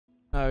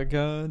Oh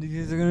god, these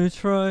guys are gonna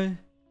try.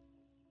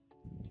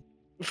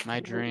 My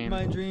dream.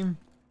 My dream.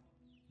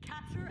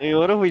 Hey,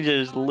 what if we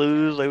just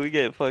lose? Like we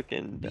get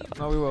fucking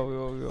No, we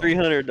will.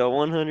 300 to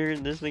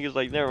 100. This nigga's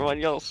like, never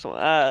mind, y'all some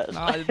ass.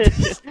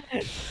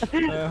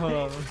 Nah, hold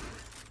on.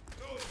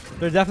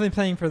 They're definitely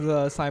playing for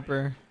the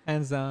sniper,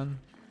 hands down.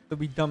 They'll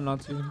be dumb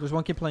not to. There's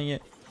one kid playing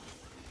it.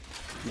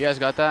 You guys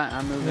got that?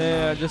 I'm moving.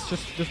 Yeah,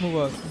 just move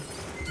up.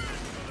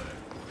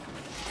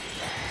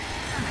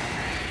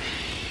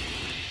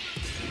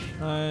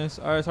 Nice.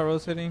 Alright, start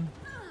rotating.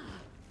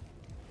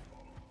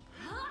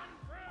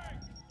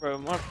 Bro,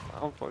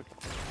 I'm fucking.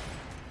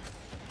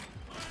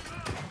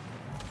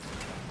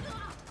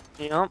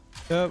 Yep.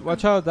 Yep,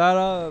 watch out.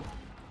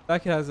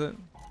 That kid has it.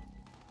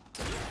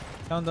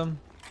 Found them.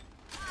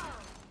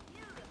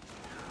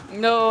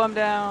 No, I'm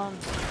down.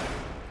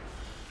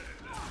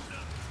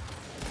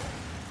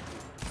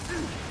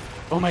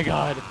 Oh my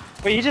god.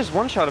 Wait, he just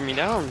one-shotted me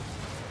down.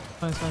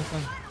 Nice.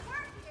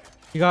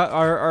 You got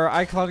our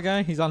iCloud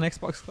guy. He's on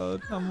Xbox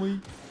Cloud. I'm weak.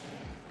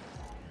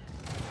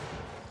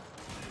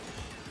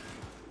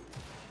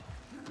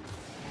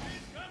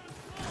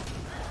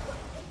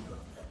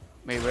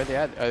 Wait, where are they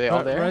at? Are they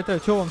all there? Right there.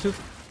 Two of them, two.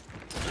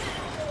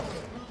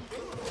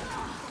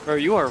 Bro,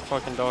 you are a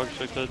fucking dog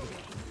shit, kid.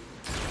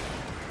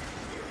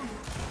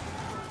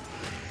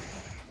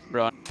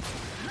 Bro.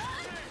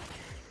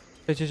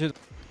 Shit.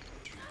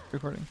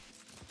 Recording.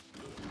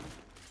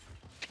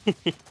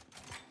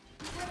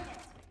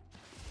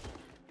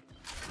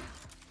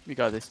 We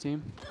got this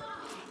team.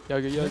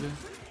 Yaga.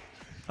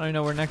 I don't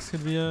know where next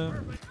could be.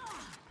 On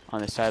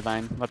the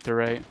sideline, left to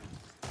right.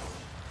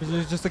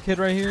 There's just a kid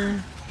right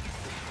here.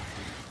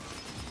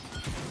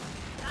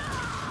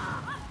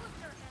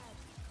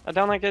 I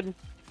down that kid.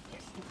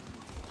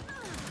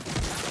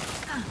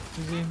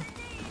 Easy.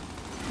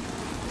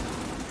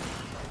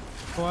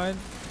 Wide.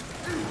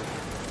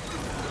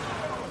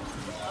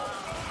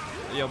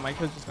 Yo, my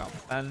kid just got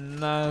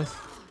bananas.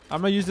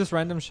 I'm gonna use this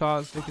random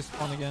shot so they can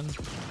spawn again.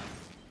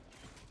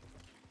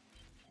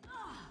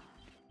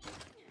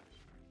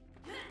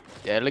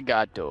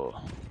 Delegato.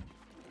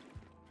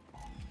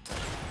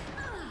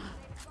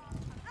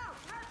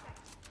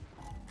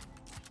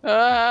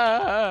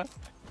 Ah!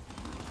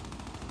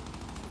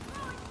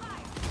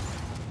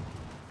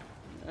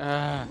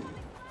 Ah!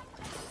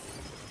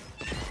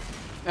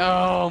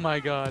 Oh my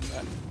god.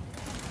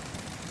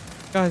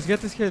 Guys, get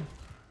this kid.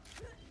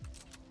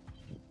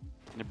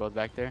 They're both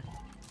back there.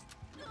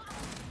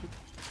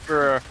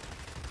 Bruh.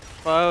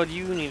 Cloud,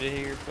 you need to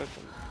hear your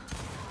fucking.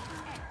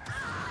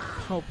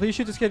 Oh, please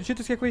shoot this kid. Shoot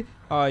this kid quick.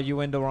 You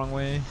went the wrong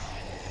way.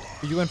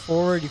 If you went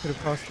forward, you could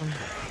have crossed him.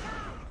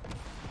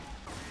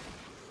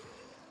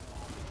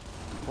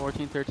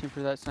 14, 13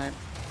 for that snipe.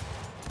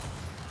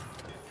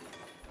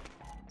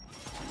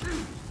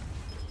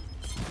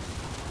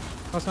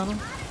 Cross on him.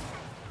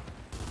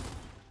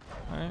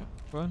 Alright,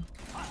 go on.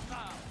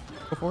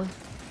 Go forward.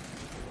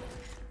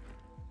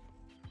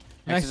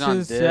 Next is on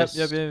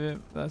Yep.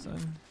 That's it.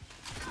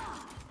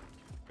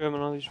 Grabbing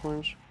all these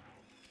horns.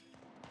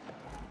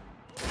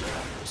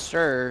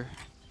 Sir.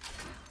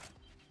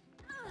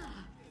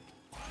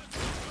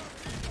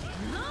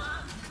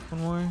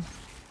 One more.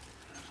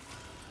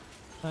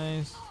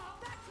 Nice.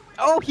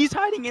 Oh, he's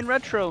hiding in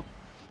retro.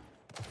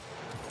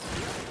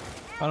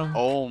 Got him.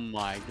 Oh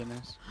my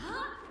goodness.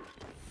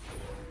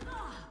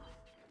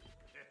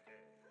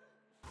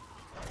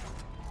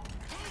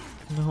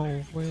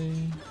 No way.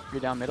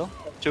 You're down middle?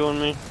 Two on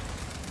me.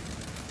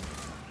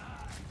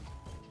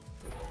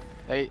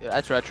 Hey,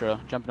 that's retro.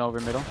 Jumping over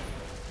middle.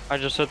 I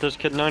just set this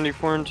kid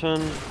 94 and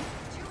 10.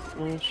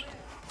 Nice.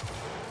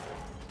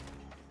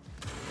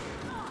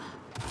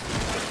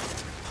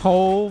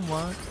 Oh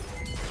my.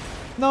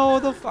 No,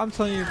 I'm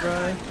telling you,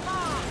 bro.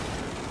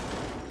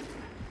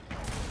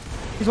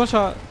 He's one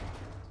shot.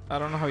 I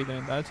don't know how he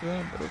didn't die to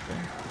that, but okay.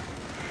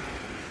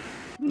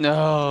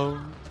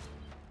 No.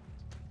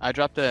 I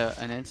dropped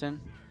an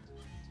ensign.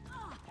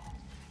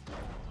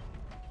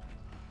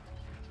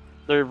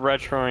 They're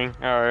retroing.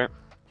 Alright.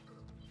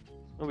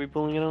 Are we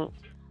pulling it out?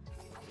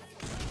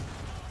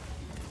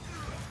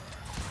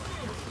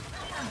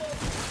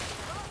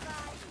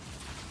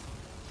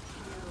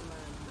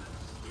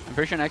 I'm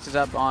pretty sure next is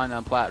up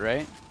on plat,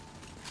 right?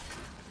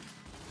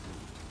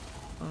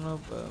 I don't know,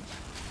 but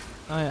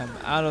I am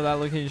out of that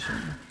location.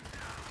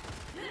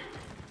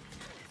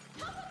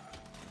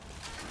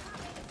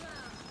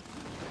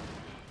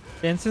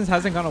 The instance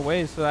hasn't gone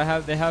away, so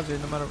they have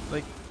it no matter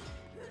like.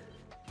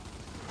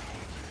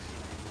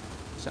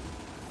 So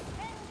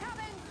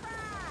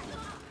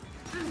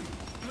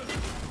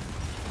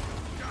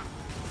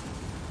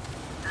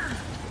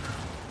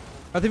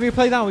I think we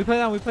play down.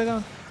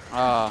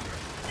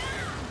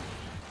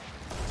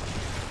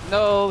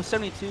 No,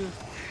 72.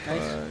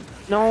 Nice.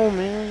 No,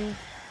 man.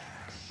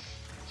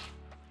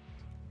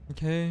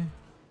 Okay.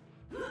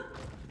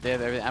 They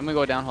have everything. I'm gonna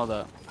go down, hold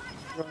up.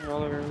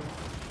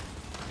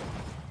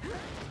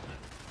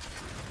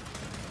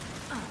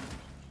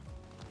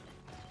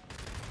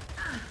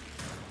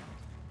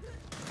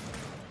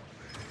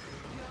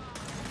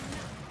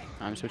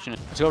 I'm switching it.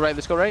 Let's go right.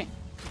 Let's go right.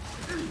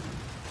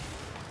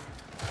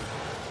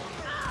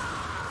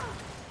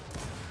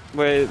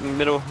 Wait,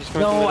 middle. He's coming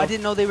from No, middle. I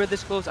didn't know they were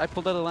this close. I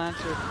pulled out a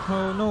Lancer.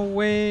 Oh, no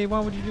way. Why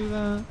would you do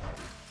that?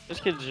 This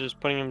kid's just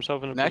putting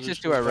himself in a Next is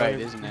position to our right,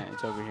 die. isn't it?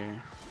 It's over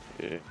here.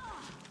 Yeah.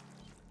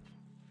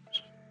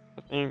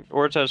 I think,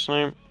 or it's at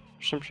snipe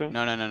or some shit.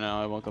 No,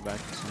 I won't go back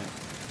to snipe.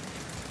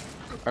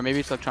 Or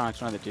maybe it's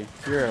electronics, one of the two.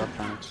 You're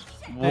electronics.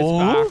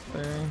 It's back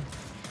there.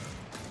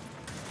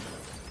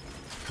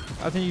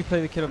 I think you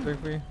play the kid up there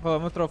for you. Hold on,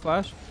 I'm gonna throw a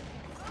flash.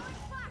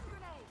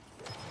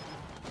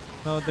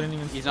 No, it didn't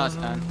even. He's not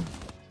stun him. stunned.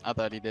 I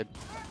thought he did.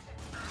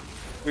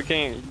 We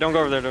can't. Don't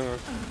go over there. Don't go.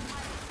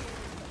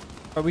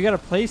 But we gotta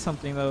play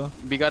something though.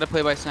 We gotta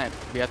play by snipe.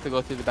 We have to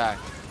go through the back.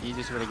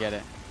 Easiest way to get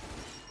it.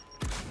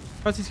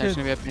 Press these Tension kids.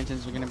 gonna be up.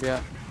 Pensions are gonna be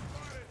up.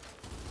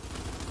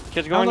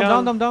 Kid's going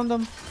down. Down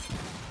them.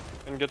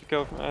 And get the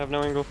kill. I have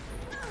no angle.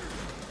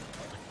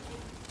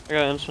 I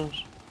got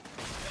instance.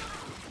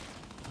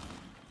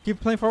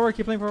 Keep playing forward.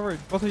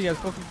 Both of you guys.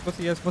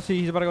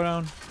 He's about to go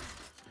down.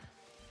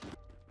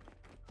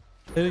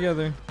 Stay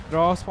together. They're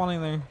all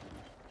spawning there.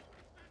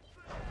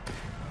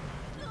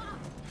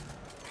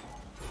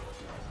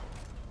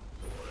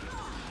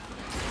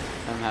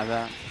 I don't have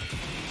that.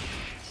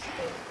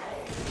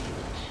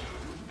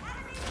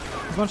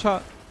 There's one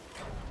shot.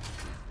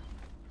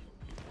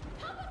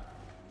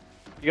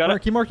 You got it?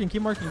 Keep marking.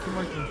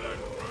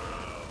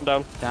 I'm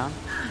down. Down.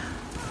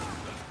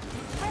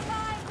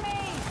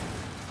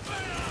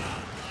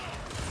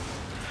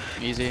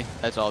 Easy.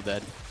 That's all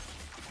dead.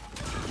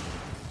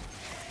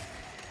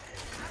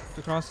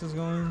 The cross is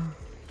going.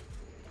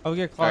 I'll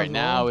get claws. Alright,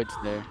 now it's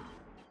there.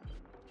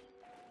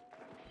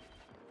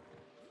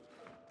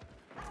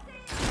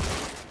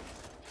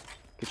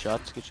 Good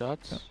shots.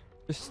 Yeah.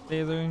 Just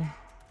stay there.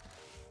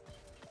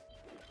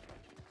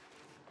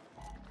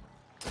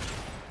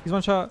 He's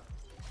one shot.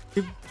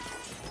 Keep.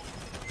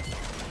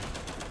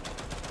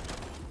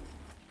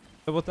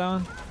 Double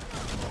down.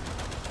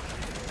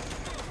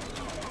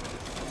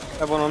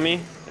 Have one on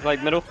me.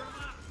 Like middle.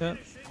 Yeah.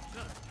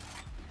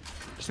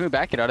 Just move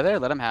back. Get out of there.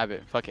 Let him have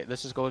it. Fuck it.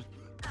 Let's just go.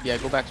 Yeah,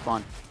 go back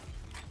spawn.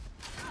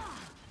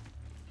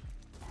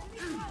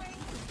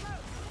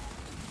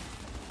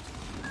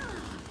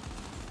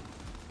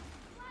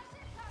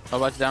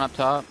 Robots down up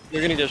top.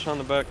 You're gonna get shot on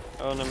the back.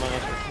 Oh, never mind.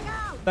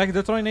 Back,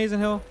 they're throwing nades in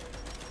hill.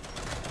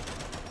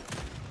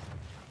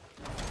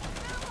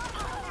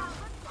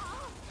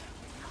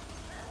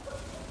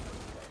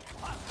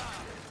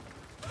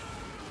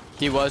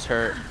 He was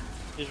hurt.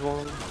 He's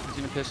one. He's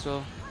in a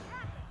pistol.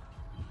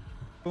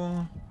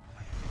 Cool.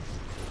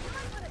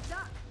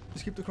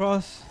 Just keep the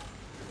cross.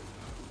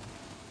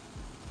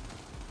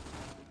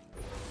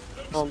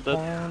 Oh, I'm dead.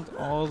 Spawned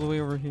all the way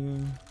over here.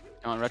 You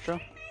want retro?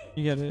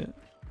 You get it.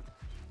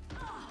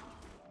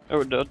 Oh,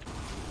 we're dead.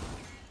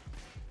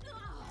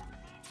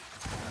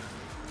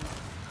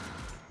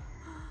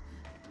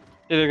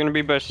 Either gonna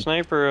be by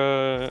snipe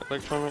or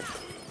electronic.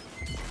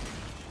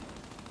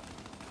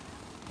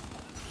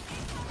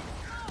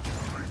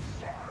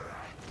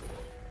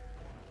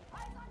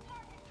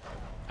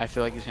 I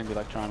feel like he's gonna be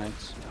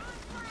electronics.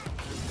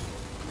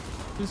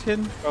 Just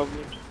kidding.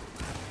 Probably.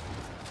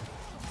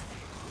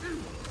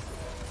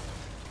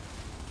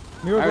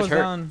 Miro I was goes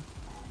hurt. down.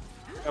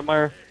 Got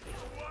Meyer.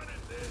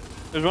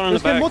 There's one in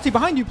There's the kid back. multi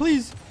behind you,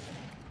 please.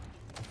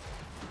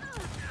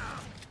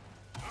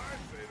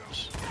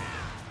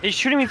 He's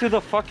shooting me through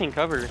the fucking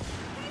cover.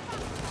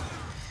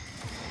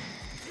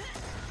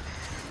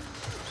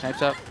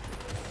 Snipes up.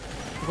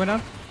 You going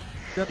down?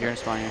 You're gonna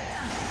spawn here.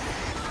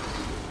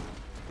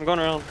 I'm going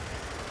around.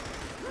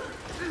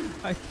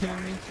 I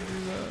didn't mean to do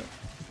that.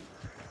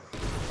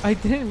 I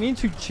didn't mean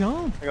to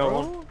jump, I got bro.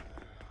 one.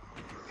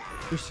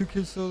 There's two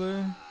kids still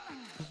there.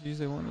 Just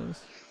use one of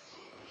this.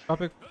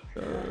 Drop it.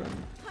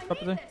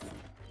 Drop it there.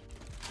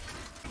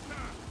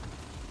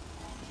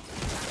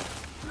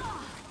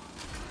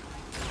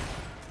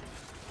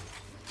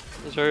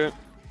 He's hurt.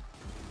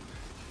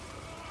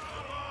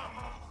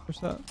 Push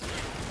that.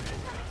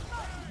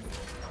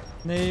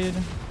 Nade.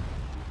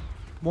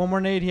 One more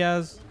nade he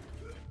has.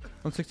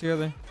 160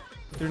 together.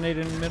 Threw nade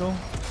in the middle.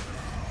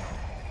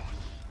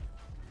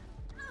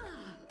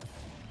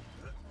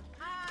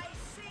 I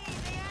see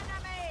the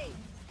enemy.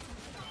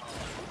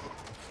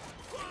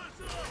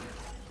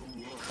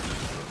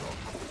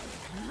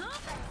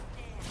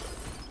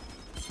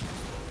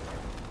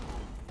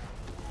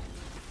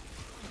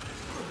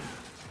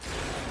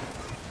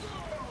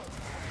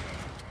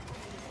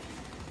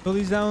 Kill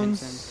these downs.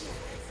 Vincent.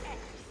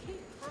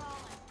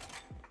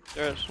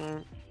 There's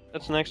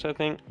that's next, I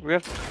think. We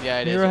have to. Yeah,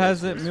 it is. Miro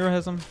has it. Miro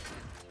has him.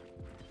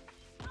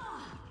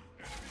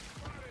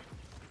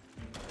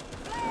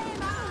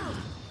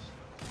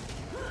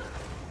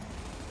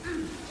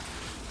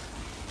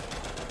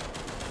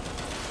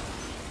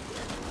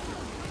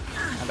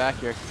 I'm back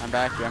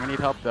here. I'm gonna need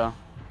help though.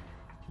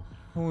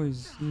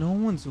 Boys, no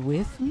one's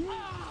with me?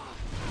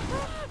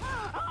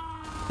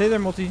 Stay there,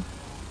 multi.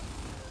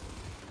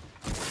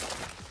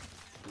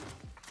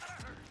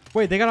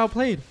 Wait, they got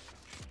outplayed.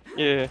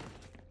 Yeah.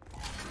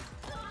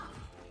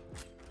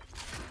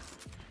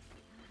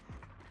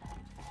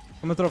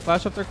 I'm gonna throw a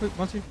flash up there quick,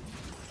 once you.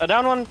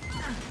 Down one.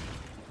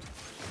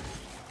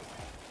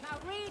 Now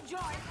rejoin the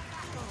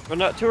battle. But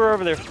not two are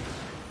over there.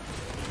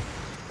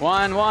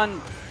 One.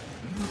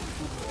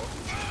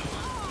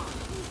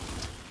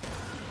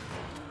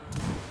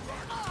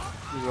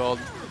 We rolled.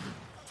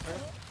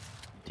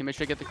 Teammate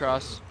should get the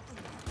cross.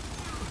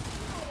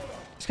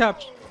 Just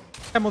cap.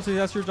 Cap multi,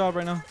 that's your job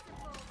right now.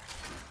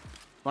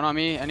 One on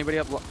me. Anybody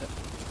up?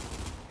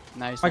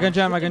 Nice. I can nice.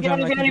 jam, I can jam.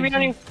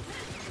 Behind you.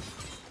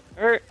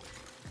 Alright.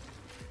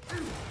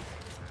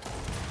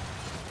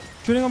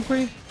 Shooting him,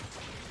 Quee.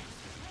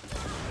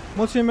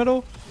 Multi in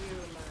middle.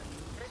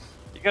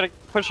 You gotta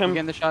push I'm him.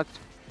 getting the shots.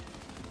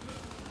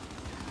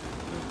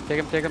 Take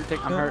him.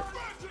 I'm Yeah. hurt.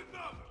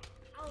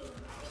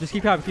 Just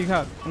keep cap, keep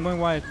cap. I'm going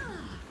wide.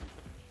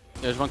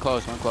 There's one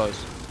close.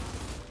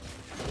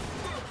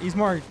 He's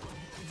marked.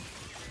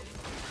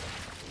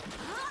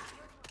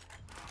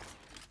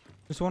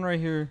 There's one right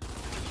here.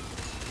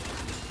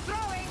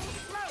 Throwing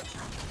smoke.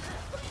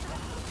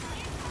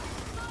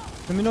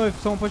 Let me know if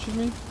someone pushes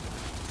me.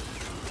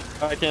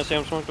 I can't see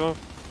him smoked off.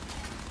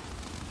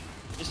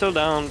 He's still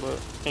down, but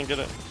can't get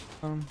it.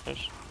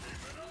 Nice.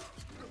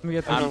 Let me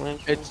get that.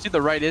 It's to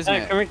the right, isn't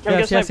Hey, it? come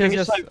Yes.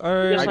 get snipe.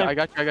 Alright. I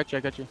got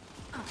you.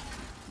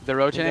 They're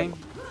rotating.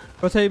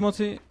 Rotate,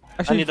 multi. I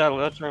Actually, need that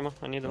Ramo.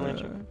 I need the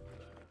Lancer.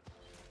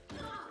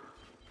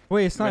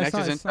 wait, it's not. My It's next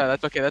not. is It's inside.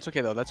 not. That's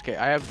okay though. That's okay.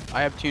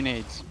 I have 2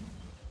 nades.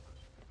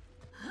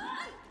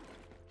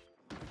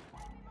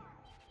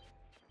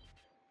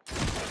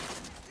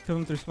 Kill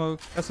him through smoke.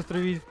 That's a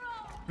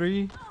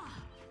 3v3.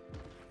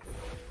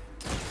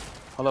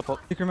 Hold up.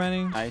 Sticker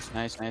Manning. Nice.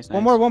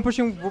 One more. One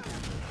pushing.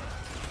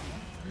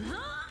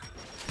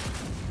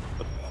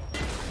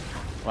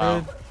 Wow.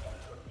 Good.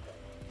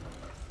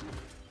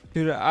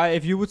 Dude,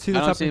 if you would see the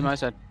I don't type see of, my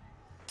side.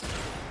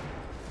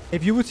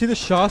 if you would see the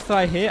shots that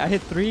I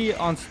hit 3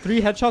 on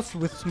 3 headshots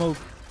with smoke.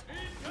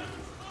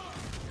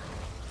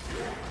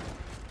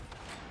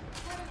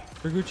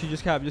 For Gucci,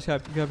 just cap, keep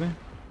capping.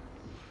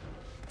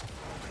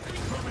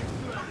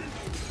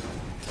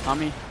 On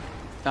me.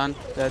 Done.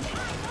 Dead.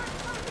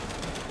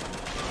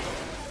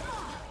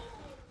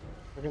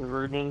 Fucking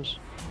virgins.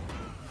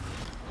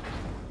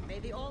 May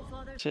the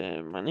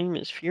All-Father My name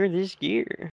is Fear This Gear.